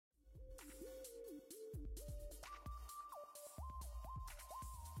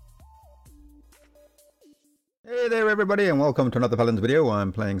there everybody and welcome to another Paladins video.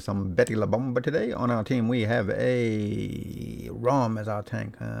 I'm playing some Betty La Bomba today. On our team we have a Rom as our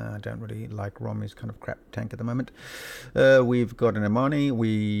tank. I don't really like Rom, he's kind of crap tank at the moment. We've got an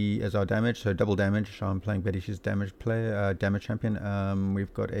Imani as our damage, so double damage. So I'm playing Betty, she's damage player, damage champion.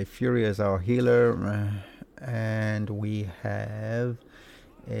 We've got a Fury as our healer, and we have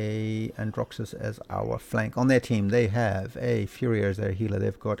a Androxus as our flank. On their team they have a Fury as their healer,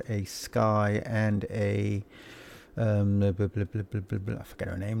 they've got a Sky and a I forget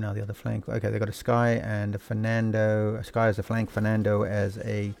her name now, the other flank. Okay, they got a Sky and a Fernando. A Sky as a flank, Fernando as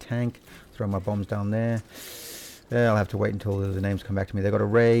a tank. Throw my bombs down there. I'll have to wait until the names come back to me. They got a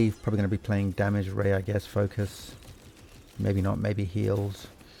Ray, probably going to be playing damage Ray, I guess. Focus, maybe not, maybe heals.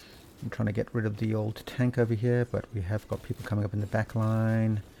 I'm trying to get rid of the old tank over here, but we have got people coming up in the back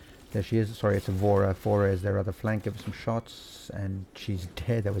line. There she is. Sorry, it's a Vora. Vora is their other flank. Give her some shots, and she's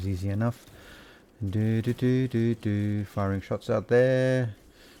dead. That was easy enough. Firing shots out there.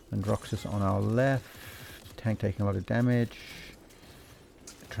 Androxus on our left. Tank taking a lot of damage.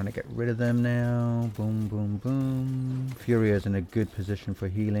 Trying to get rid of them now. Boom, boom, boom. Fury is in a good position for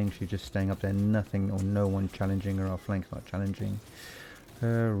healing. She's just staying up there. Nothing or no one challenging her. Our flank's not challenging.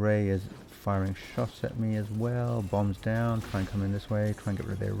 Her Ray is firing shots at me as well. Bombs down. Try and come in this way. Try and get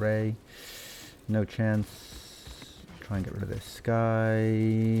rid of their Ray. No chance. Try and get rid of their Sky.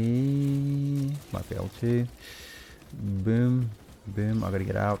 Might be able to. Boom. Boom. I gotta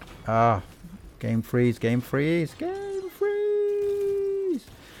get out. Ah. Game freeze. Game freeze. Game freeze.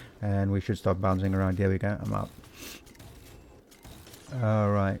 And we should stop bouncing around. There we go. I'm up.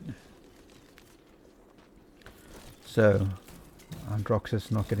 Alright. So.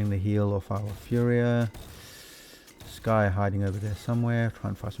 Androxus not getting the heal off our Furia. Sky hiding over there somewhere. Try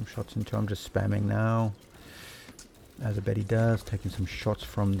and fire some shots into. I'm just spamming now, as a Betty does, taking some shots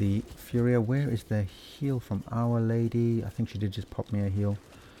from the Furia. Where is the heal from Our Lady? I think she did just pop me a heal.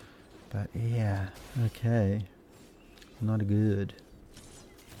 But yeah, okay. Not good.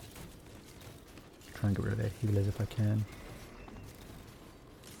 Try and get rid of their healers if I can.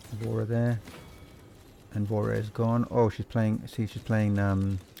 Vora there. And Vora is gone. Oh, she's playing. See, she's playing.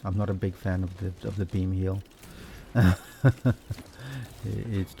 I'm not a big fan of the beam heal.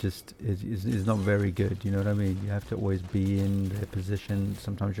 It's just it's not very good. You know what I mean? You have to always be in their position.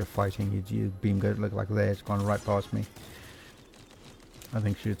 Sometimes you're fighting. You beam goes look like there. It's gone right past me. I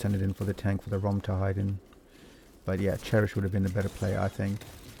think she should send it in for the tank for the Rom to hide in. But yeah, Cherish would have been a better play, I think,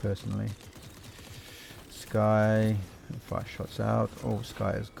 personally. Sky. 5 shots out. Oh,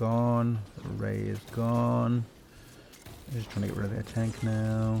 Sky is gone. Ray is gone. I'm just trying to get rid of their tank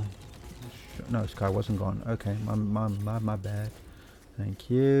now. No, Sky wasn't gone. Okay, my bad. Thank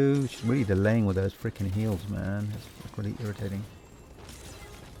you. She's really delaying with those freaking heals, man. It's really irritating.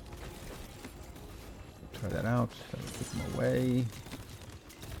 Try that out. Keep them away.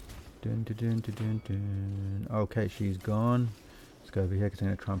 Dun, dun, dun, dun, dun, dun. Okay, she's gone. Let's go over here because I'm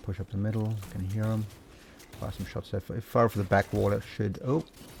going to try and push up the middle. I can hear them. Fire some shots there. Fire for the back wall. It should. Oh,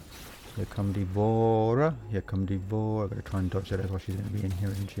 here come Devora. Here come Devora. I've got to try and dodge that as well. She's going to be in here,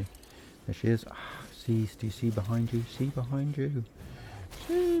 isn't she? There she is. Ah, see, do you see behind you? See behind you.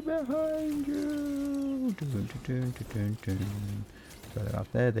 See behind you. Dun, dun, dun, dun, dun. Throw that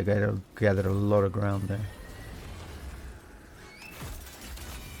out there. They gathered a lot of ground there.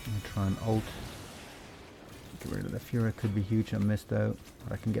 I'm going to try and ult. Get rid of the Fury. Could be huge. I missed though.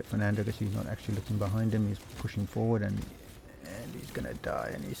 But I can get Fernando because he's not actually looking behind him. He's pushing forward and he's gonna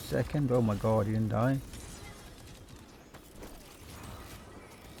die any second. Oh my god, he didn't die.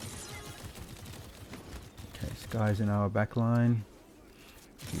 Okay, Sky's in our back line.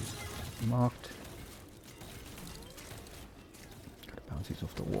 He's marked. Gotta bounce these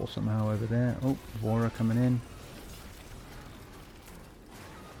off the wall somehow over there. Oh, Vora coming in.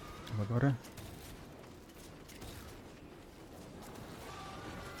 Have I got her?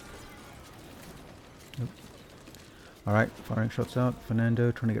 Alright, firing shots out.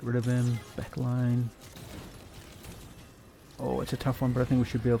 Fernando trying to get rid of him. Backline. Oh, it's a tough one, but I think we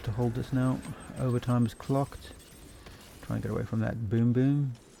should be able to hold this now. Overtime is clocked. Try and get away from that boom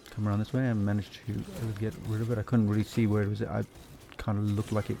boom. Come around this way and managed to get rid of it. I couldn't really see where it was. I kind of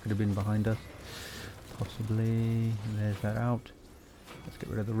looked like it could have been behind us. Possibly. There's that out. Let's get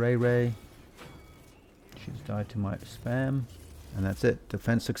rid of the Ray. She's died to my spam. And that's it.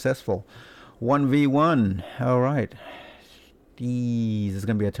 Defense successful. 1v1. Alright. This is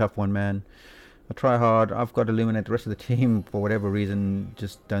going to be a tough one, man. I'll try hard. I've got Illuminate. The rest of the team, for whatever reason,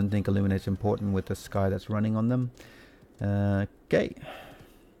 just don't think Illuminate's important with the Sky that's running on them. Okay.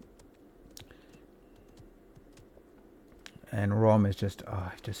 And Rom is just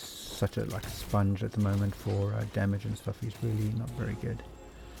such a like sponge at the moment for damage and stuff. He's really not very good.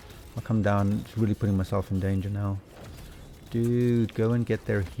 I'll come down. It's really putting myself in danger now. Dude, go and get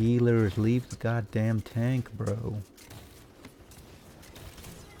their healers. Leave the goddamn tank, bro.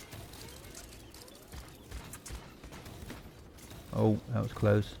 Oh, that was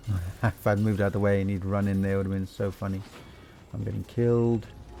close. If I'd moved out of the way and he'd run in there, it would have been so funny. I'm getting killed.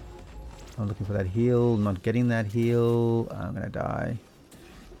 I'm looking for that heal. Not getting that heal. I'm gonna die.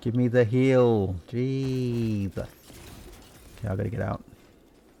 Give me the heal. Jeez. Okay, I gotta get out.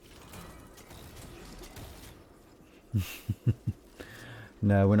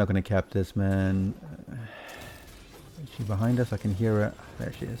 No, we're not gonna cap this, man. Is she behind us? I can hear her.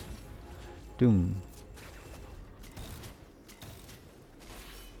 There she is. Doom.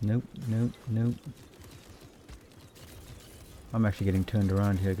 Nope, nope, nope. I'm actually getting turned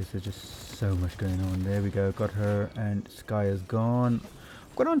around here because there's just so much going on. There we go, got her, and Sky is gone.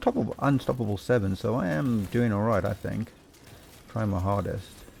 I've got unstoppable 7, so I am doing alright, I think. Trying my hardest.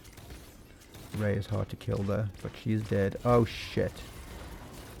 Ray is hard to kill though, but she's dead. Oh shit.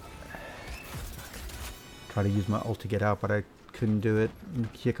 Try to use my ult to get out, but I couldn't do it. And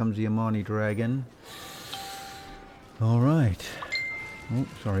here comes the Amani dragon. Alright. Oh,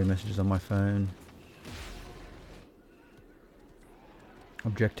 sorry, messages on my phone.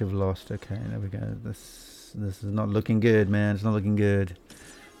 Objective lost. Okay, there we go. This is not looking good, man. It's not looking good.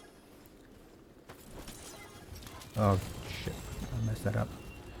 Oh shit! I messed that up.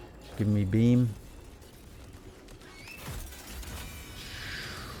 Just give me beam.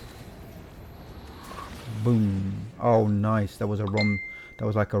 Boom! Oh, nice. That was a rom. That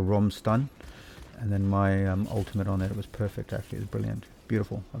was like a rom stun, and then my ultimate on it was perfect. Actually, it was brilliant.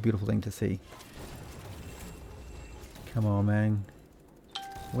 Beautiful. A beautiful thing to see. Come on, man.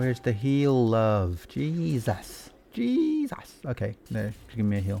 Where's the heal, love? Jesus. Jesus. Okay, there. Give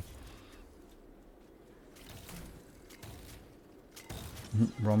me a heal.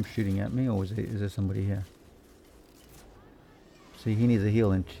 Rom shooting at me, or is there somebody here? See, he needs a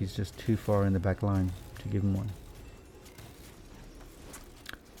heal, and she's just too far in the back line to give him one.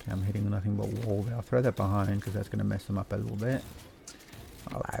 Okay, I'm hitting nothing but wall there. I'll throw that behind, because that's going to mess them up a little bit.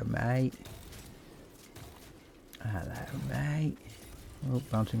 Hello, mate. Hello, mate. Oh,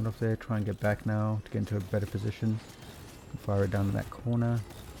 bouncing it off there. Try and get back now to get into a better position. Fire it down in that corner.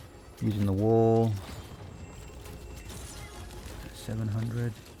 Using the wall.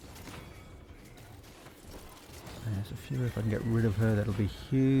 700. There's a few. If I can get rid of her, that'll be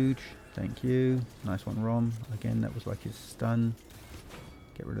huge. Thank you. Nice one, Rom. Again, that was like his stun.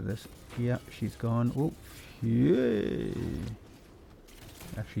 Get rid of this. Yeah, she's gone. Oh, yay.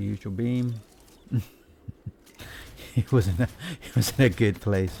 Actually used your beam. It was in a good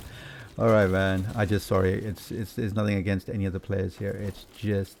place. All right, man. Sorry. It's nothing against any of the players here. It's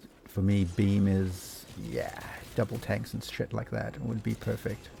just for me, beam is double tanks and shit like that would be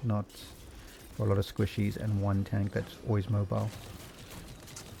perfect. Not for a lot of squishies and one tank that's always mobile.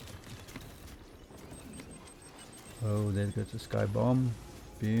 Oh, there goes the sky bomb.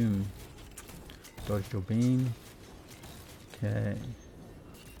 Boom. Dodged your beam. Okay.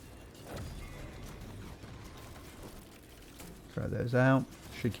 Throw those out.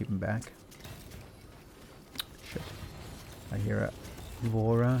 Should keep them back. Shit. I hear it.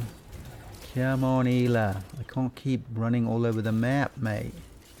 Vora. Come on, Ela. I can't keep running all over the map, mate.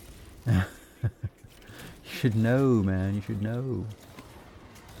 You should know, man. You should know.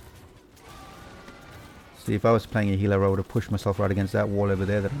 See, if I was playing a healer, I would have pushed myself right against that wall over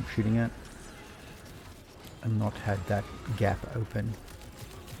there that I'm shooting at. And not had that gap open.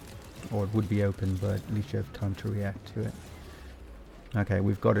 Or it would be open, but at least you have time to react to it. Okay,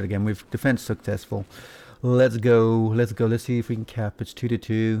 we've got it again. We've defense successful. Let's go. Let's go. Let's see if we can cap. It's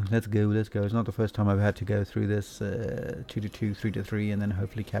 2-2. Let's go. Let's go. It's not the first time I've had to go through this 2-2, 3-3, and then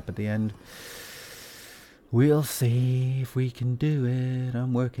hopefully cap at the end. We'll see if we can do it.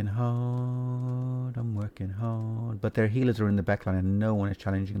 I'm working hard. I'm working hard. But their healers are in the back line and no one is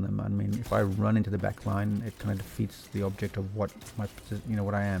challenging them. I mean, if I run into the back line, it kind of defeats the object of what my,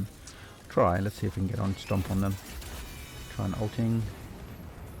 what I am. Try. Let's see if we can get on stomp on them. Try and ulting.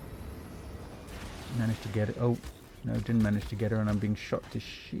 Managed to get it. Oh, no, didn't manage to get her, and I'm being shot to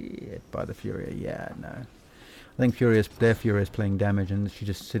shit by the Furia. Yeah, no. I think their Furia is playing damage, and she's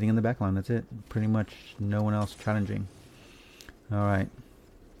just sitting in the back line. That's it. Pretty much no one else challenging. Alright.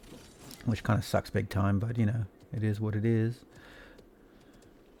 Which kind of sucks big time, but, you know, it is what it is.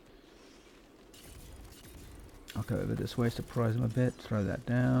 I'll go over this way, surprise him a bit. Throw that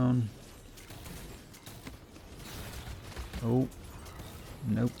down. Oh.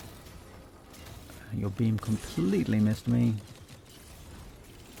 Nope. Your beam completely missed me.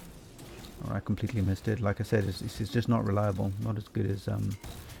 Or I completely missed it. Like I said, it's just not reliable. Not as good as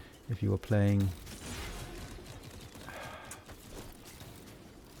if you were playing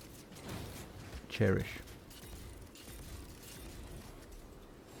Cherish.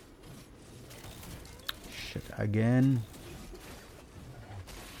 Shit, again.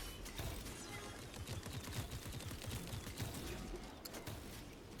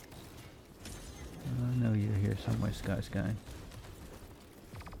 I know you're here somewhere, Sky.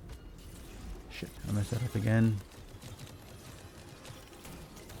 Shit, I messed that up again.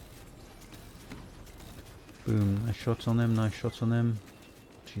 Boom, nice shots on them, nice shots on them.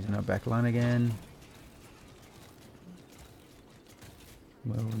 She's in our back line again.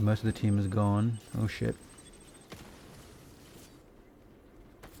 Well, most of the team is gone. Oh shit.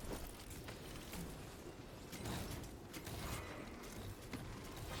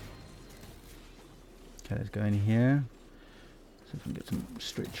 Okay, let's go in here. See if we can get some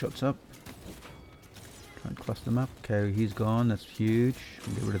straight shots up. Try and cluster them up. Okay, he's gone. That's huge.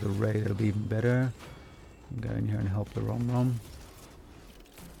 We'll get rid of the Ray. That'll be even better. Go in here and help the Rom.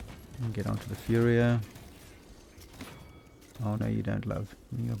 And get onto the Furia. Oh no, you don't, love.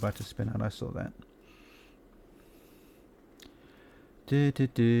 You're about to spin out. I saw that.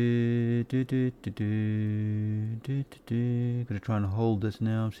 Gonna try and hold this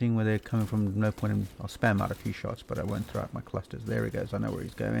now. I'm seeing where they're coming from. No point in. I'll spam out a few shots, but I won't throw out my clusters. There he goes. I know where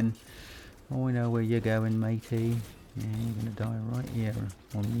he's going. Oh, I know where you're going, matey. Yeah, you're gonna die right here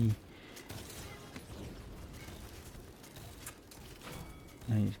on me.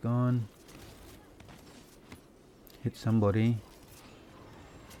 Now he's gone. Hit somebody.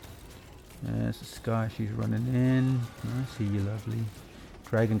 There's the Sky. She's running in. I see you, lovely.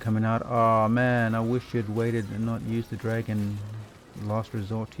 Dragon coming out. Oh man, I wish you'd waited and not used the dragon. Last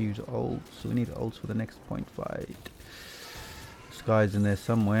resort to use ults. So we need ults for the next point fight. Sky's in there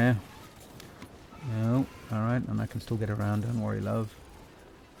somewhere. No. Alright, and I can still get around. Don't worry, love.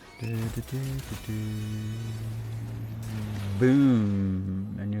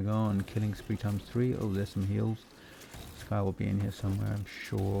 Boom! And you're gone. Killing spree times 3. Oh, there's some heals. Sky will be in here somewhere, I'm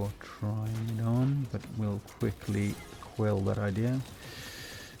sure. Trying it on, but we'll quickly quell that idea.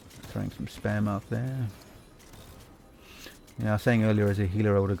 Throwing some spam out there. Yeah, I was saying earlier as a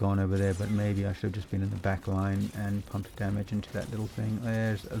healer I would have gone over there, but maybe I should have just been in the back line and pumped damage into that little thing.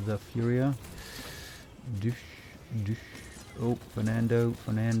 There's the Furia. Douche. Oh, Fernando.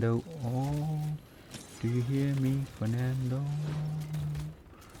 Oh, do you hear me, Fernando?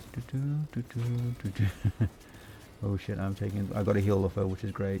 Oh shit, I got a heal off her, which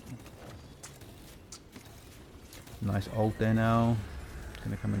is great. Nice ult there now. It's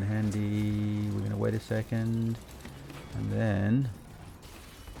gonna come in handy. We're gonna wait a second. And then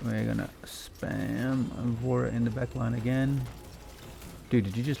we're gonna spam Vora in the back line again. Dude,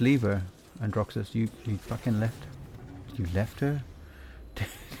 did you just leave her? Androxus, you fucking left. You left her?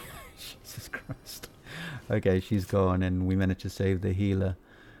 Jesus Christ. Okay, she's gone and we managed to save the healer.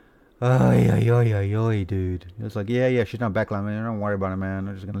 Oy, dude. It was like, yeah, she's not backline, man. Don't worry about it, man.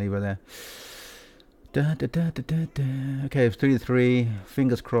 I'm just gonna leave her there. Okay, it's 3-3.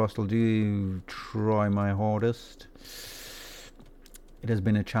 Fingers crossed. I'll try my hardest. It has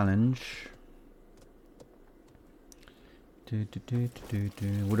been a challenge.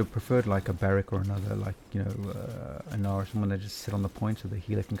 Would have preferred like a barrack or another, like, you know, an or someone that just sit on the point so the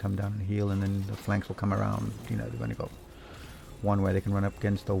healer can come down and heal, and then the flanks will come around. You know, they've only got one way they can run up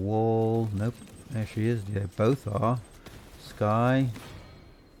against the wall. Nope, there she is. They both are. Sky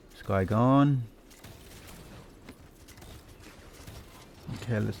gone.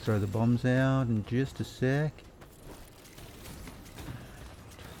 Okay, let's throw the bombs out in just a sec.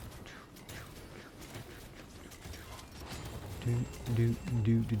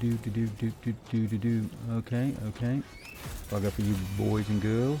 Okay. Bugger for you boys and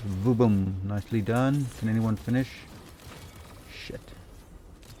girls. Boom, nicely done. Can anyone finish? Shit.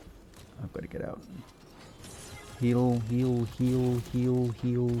 I've got to get out. Heal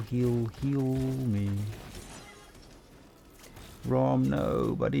me. Rom,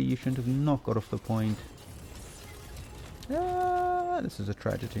 no, buddy, you shouldn't have not got off the point. Ah, this is a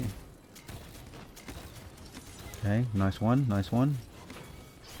tragedy. Okay, nice one. Nice,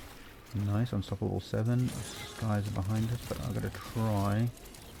 unstoppable 7. Skies are behind us, but I've got to try.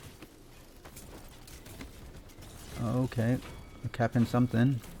 Okay, we're capping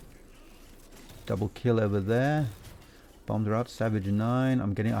something. Double kill over there. Bombs are out. Savage 9.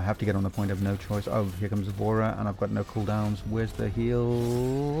 I have to get on the point. I have no choice. Oh, here comes Vora, and I've got no cooldowns. Where's the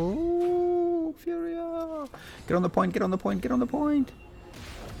heal? Furia! Get on the point.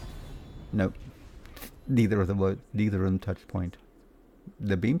 Nope. Neither of them touched point.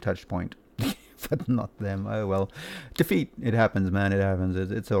 The beam touched point. But not them. Oh well. Defeat. It happens, man. It happens.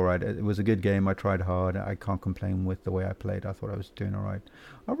 It's alright. It was a good game. I tried hard. I can't complain with the way I played. I thought I was doing alright.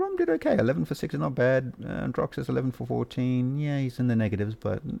 Our Rom did okay. 11 for 6 is not bad. Droxus 11 for 14. Yeah, he's in the negatives,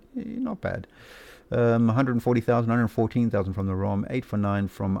 but not bad. 140,000, 114,000 from the Rom. 8 for 9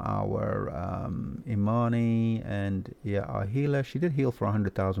 from our Imani. And yeah, our healer. She did heal for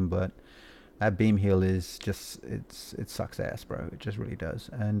 100,000, but that beam heal is just, it sucks ass, bro. It just really does.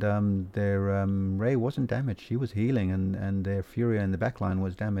 And their Ray wasn't damaged. She was healing, and their Furia in the backline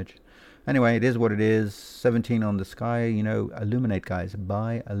was damaged. Anyway, it is what it is. 17 on the sky. You know, illuminate, guys.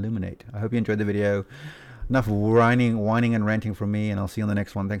 Buy illuminate. I hope you enjoyed the video. Enough whining and ranting from me, and I'll see you on the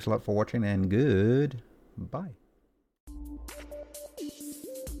next one. Thanks a lot for watching, and goodbye.